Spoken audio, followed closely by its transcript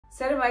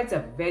Ceramides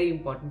are very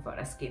important for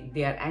our skin.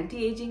 They are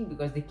anti-aging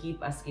because they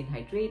keep our skin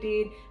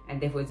hydrated and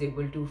therefore it's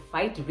able to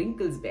fight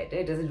wrinkles better.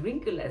 It doesn't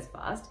wrinkle as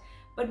fast.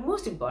 But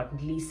most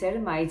importantly,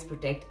 ceramides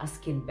protect our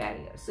skin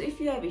barrier. So if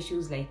you have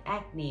issues like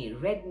acne,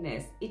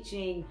 redness,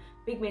 itching,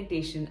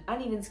 pigmentation,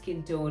 uneven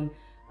skin tone,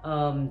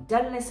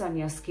 dullness on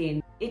your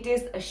skin, it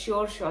is a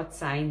sure shot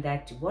sign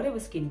that whatever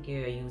skincare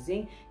you're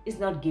using is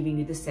not giving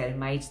you the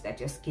ceramides that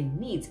your skin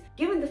needs.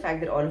 Given the fact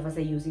that all of us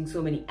are using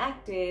so many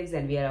actives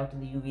and we are out in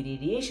the UV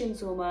radiation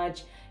so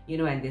much,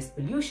 and there's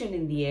pollution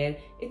in the air,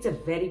 it's a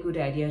very good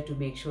idea to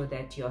make sure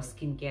that your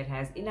skincare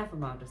has enough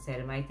amount of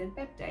ceramides and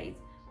peptides,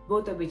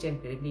 both of which are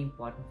incredibly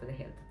important for the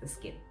health of the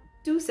skin.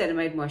 2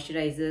 ceramide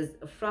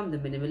moisturizers from the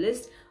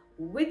Minimalist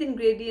with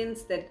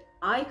ingredients that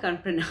I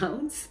can't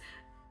pronounce.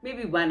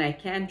 Maybe one I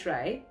can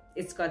try.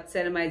 It's got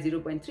ceramide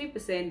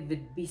 0.3% with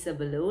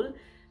bisabolol.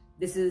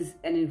 This is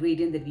an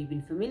ingredient that we've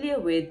been familiar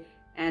with,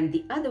 and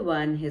the other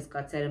one has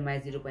got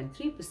ceramide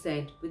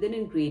 0.3% with an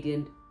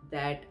ingredient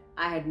that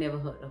I had never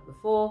heard of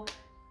before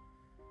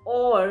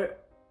or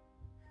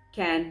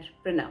can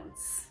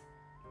pronounce.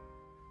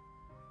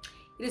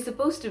 It is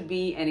supposed to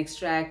be an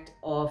extract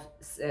of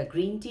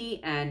green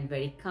tea and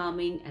very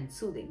calming and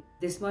soothing.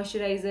 This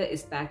moisturizer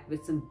is packed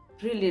with some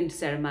brilliant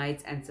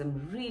ceramides and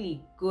some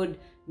really good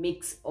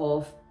mix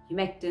of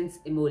humectants,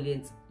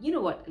 emollients. You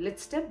know what?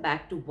 Let's step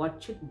back to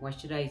what should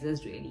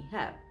moisturizers really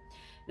have.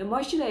 Now,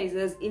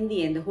 moisturizers, in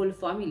the end, the whole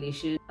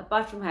formulation,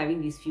 apart from having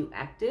these few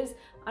actives,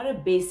 are a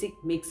basic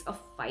mix of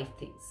 5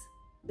 things.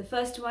 The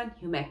first one,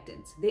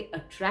 humectants. They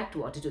attract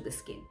water to the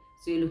skin.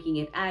 So you're looking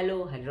at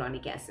aloe,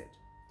 hyaluronic acid.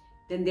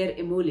 Then there are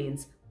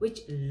emollients, which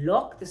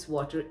lock this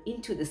water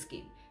into the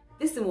skin.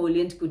 This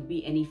emollient could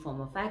be any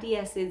form of fatty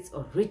acids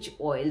or rich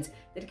oils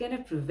that kind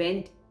of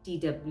prevent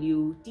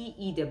TEWL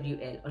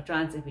or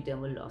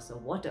transepidermal loss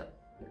of water.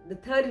 The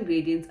third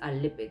ingredients are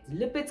lipids.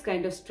 Lipids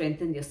kind of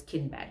strengthen your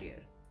skin barrier.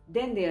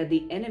 Then there are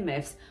the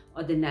NMFs,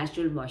 or the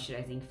natural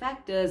moisturizing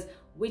factors,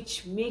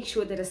 which make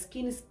sure that our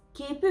skin is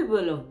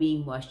capable of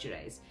being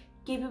moisturized,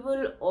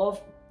 capable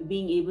of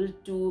being able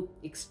to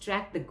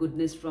extract the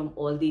goodness from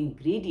all the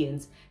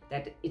ingredients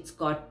that it's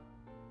got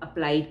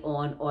applied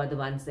on, or the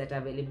ones that are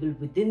available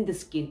within the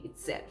skin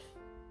itself.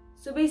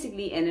 So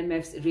basically,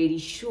 NMFs really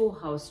show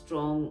how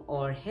strong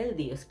or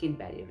healthy your skin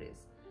barrier is.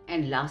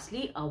 And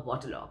lastly, our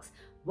waterlogs.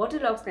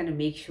 Waterlogs kind of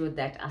make sure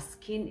that our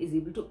skin is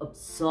able to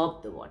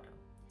absorb the water.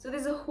 So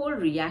there's a whole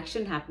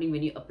reaction happening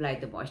when you apply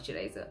the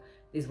moisturizer.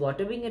 There's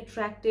water being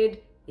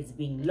attracted, it's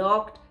being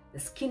locked, the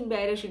skin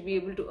barrier should be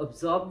able to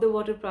absorb the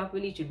water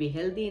properly, it should be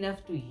healthy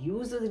enough to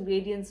use those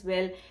ingredients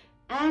well,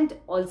 and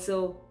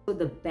also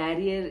the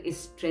barrier is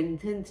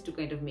strengthened to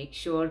kind of make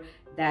sure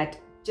that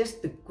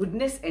just the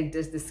goodness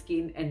enters the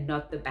skin and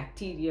not the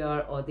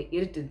bacteria or the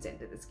irritants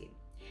enter the skin.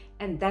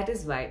 And that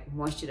is why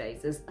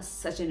moisturizers are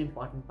such an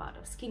important part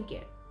of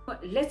skincare.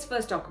 Let's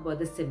first talk about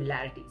the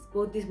similarities.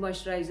 Both these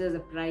moisturizers are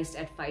priced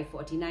at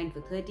 $5.49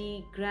 for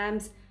 30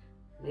 grams.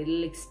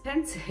 Little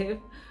expensive,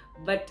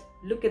 but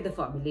look at the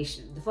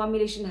formulation. The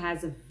formulation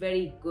has a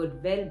very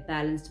good,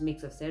 well-balanced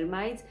mix of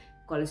ceramides,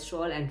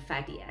 cholesterol and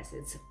fatty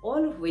acids,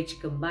 all of which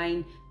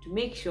combine to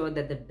make sure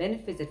that the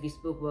benefits that we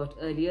spoke about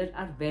earlier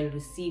are well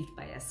received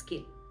by our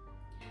skin.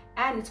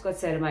 And it's got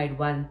ceramide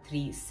 1,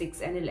 3,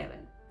 6 and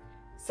 11.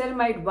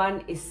 Ceramide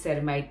 1 is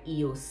ceramide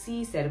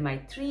EOC,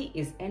 ceramide 3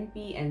 is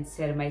NP and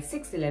ceramide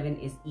 611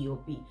 is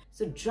EOP.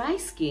 So dry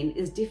skin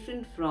is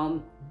different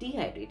from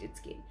dehydrated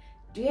skin.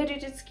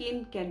 Dehydrated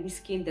skin can be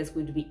skin that's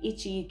going to be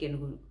itchy,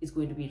 is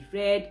going to be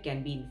red,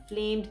 can be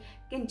inflamed,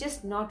 can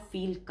just not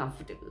feel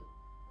comfortable.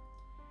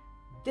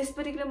 This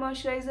particular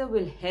moisturizer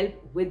will help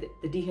with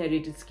the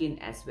dehydrated skin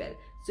as well.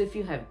 So if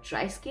you have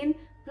dry skin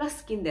plus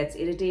skin that's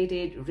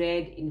irritated,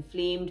 red,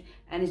 inflamed,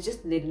 and it's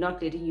just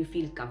not letting you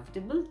feel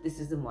comfortable, this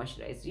is the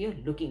moisturizer you're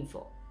looking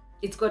for.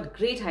 It's got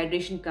great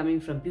hydration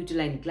coming from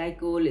butylene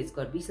glycol, it's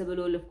got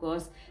bisabolol of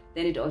course,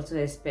 then it also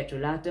has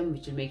petrolatum,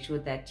 which will make sure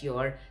that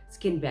your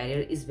skin barrier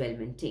is well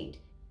maintained.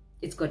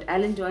 It's got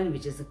allantoin,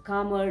 which is a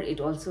calmer.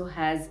 It also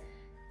has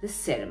the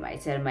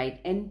ceramide,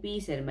 ceramide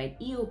NP, ceramide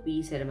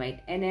EOP, ceramide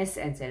NS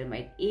and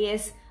ceramide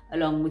AS,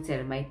 along with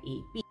ceramide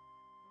AP.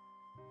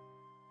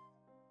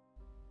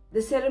 The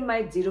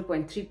ceramide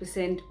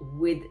 0.3%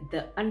 with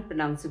the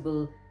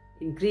unpronounceable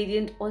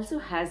ingredient also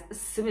has a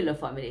similar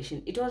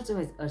formulation. It also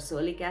has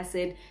ursolic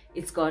acid,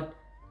 it's got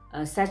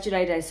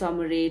saccharide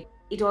isomerate,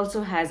 it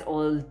also has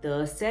all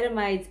the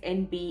ceramides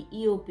NP,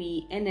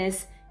 EOP,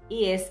 NS,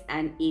 AS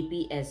and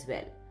AP as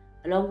well.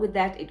 Along with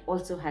that, it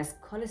also has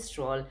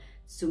cholesterol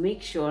to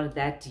make sure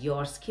that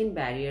your skin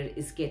barrier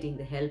is getting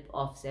the help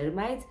of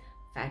ceramides,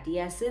 fatty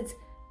acids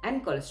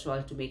and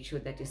cholesterol to make sure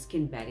that your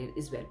skin barrier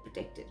is well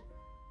protected.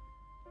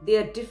 They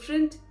are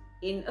different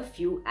in a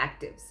few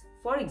actives.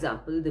 For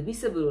example, the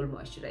bisabolol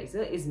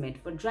moisturizer is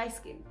meant for dry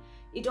skin.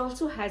 It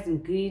also has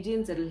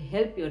ingredients that will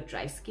help your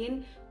dry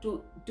skin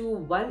to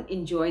one,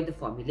 enjoy the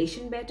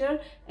formulation better,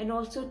 and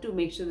also to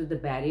make sure that the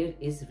barrier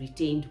is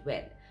retained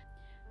well.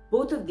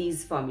 Both of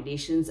these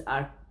formulations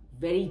are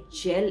very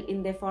gel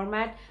in their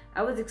format.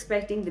 I was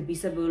expecting the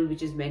Bisabul,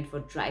 which is meant for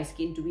dry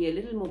skin, to be a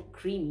little more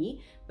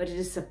creamy, but it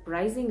is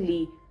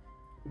surprisingly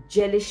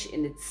gelish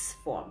in its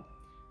form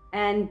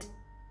and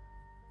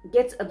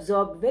gets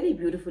absorbed very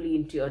beautifully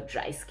into your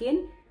dry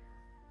skin.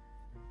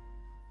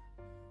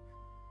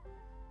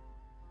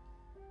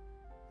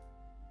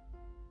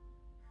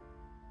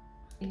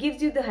 It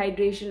gives you the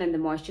hydration and the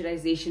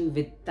moisturization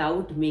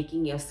without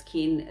making your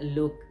skin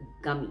look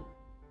gummy.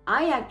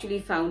 I actually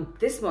found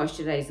this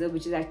moisturizer,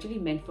 which is actually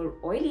meant for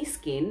oily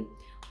skin,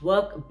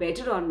 work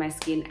better on my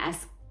skin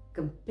as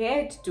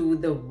compared to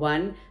the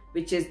one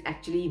which is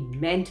actually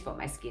meant for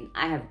my skin.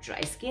 I have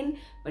dry skin,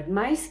 but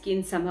my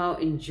skin somehow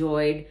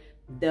enjoyed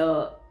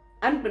the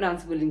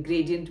unpronounceable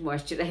ingredient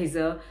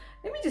moisturizer.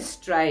 Let me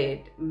just try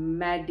it.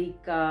 Medicaicide,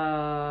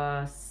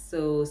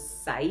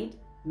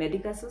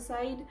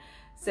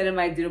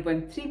 Ceramide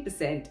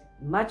 0.3%,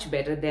 much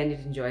better than it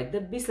enjoyed the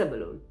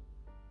Bisabul.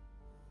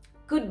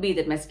 Could be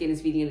that my skin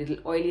is feeling a little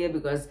oilier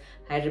because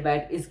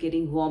Hyderabad is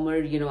getting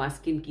warmer. Our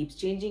skin keeps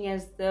changing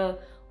as the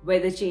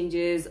weather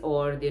changes,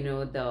 or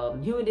the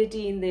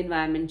humidity in the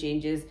environment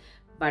changes,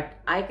 but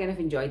I kind of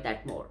enjoyed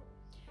that more.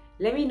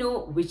 Let me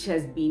know which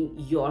has been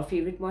your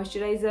favorite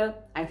moisturizer.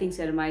 I think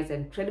ceramides are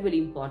incredibly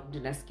important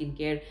in our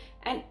skincare,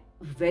 and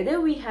whether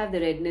we have the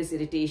redness,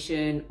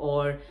 irritation,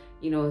 or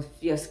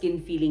your skin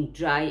feeling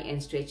dry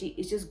and stretchy,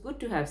 it's just good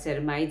to have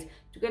ceramides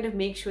to kind of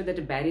make sure that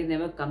a barrier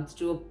never comes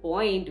to a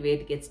point where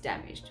it gets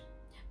damaged.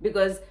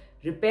 Because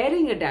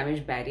repairing a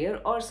damaged barrier,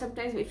 or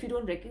sometimes if you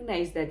don't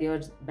recognize that your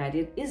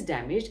barrier is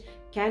damaged,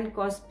 can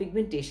cause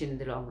pigmentation in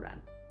the long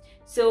run.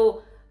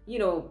 So,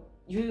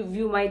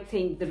 you might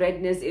think the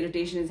redness,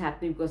 irritation is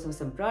happening because of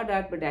some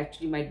product, but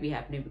actually might be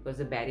happening because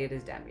the barrier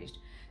is damaged.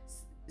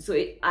 So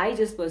I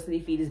just personally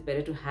feel it's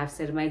better to have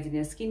ceramides in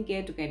your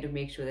skincare to kind of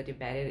make sure that your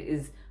barrier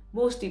is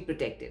mostly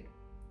protected,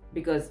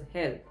 because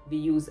hell, we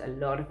use a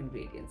lot of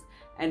ingredients,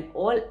 and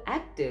all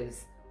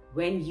actives,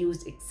 when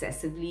used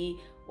excessively,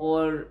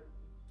 or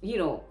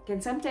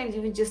can sometimes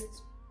even just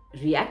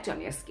react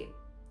on your skin,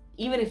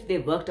 even if they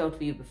worked out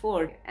for you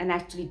before, and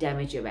actually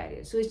damage your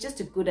barrier. So it's just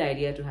a good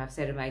idea to have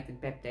ceramides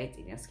and peptides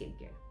in your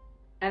skincare.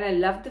 And I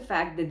love the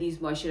fact that these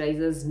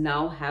moisturizers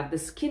now have the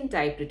skin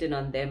type written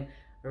on them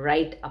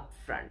right up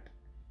front,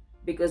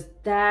 because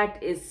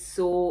that is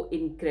so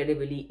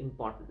incredibly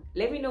important.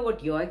 Let me know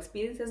what your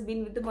experience has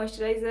been with the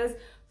moisturizers.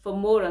 For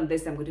more on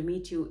this, I'm going to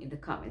meet you in the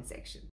comment section.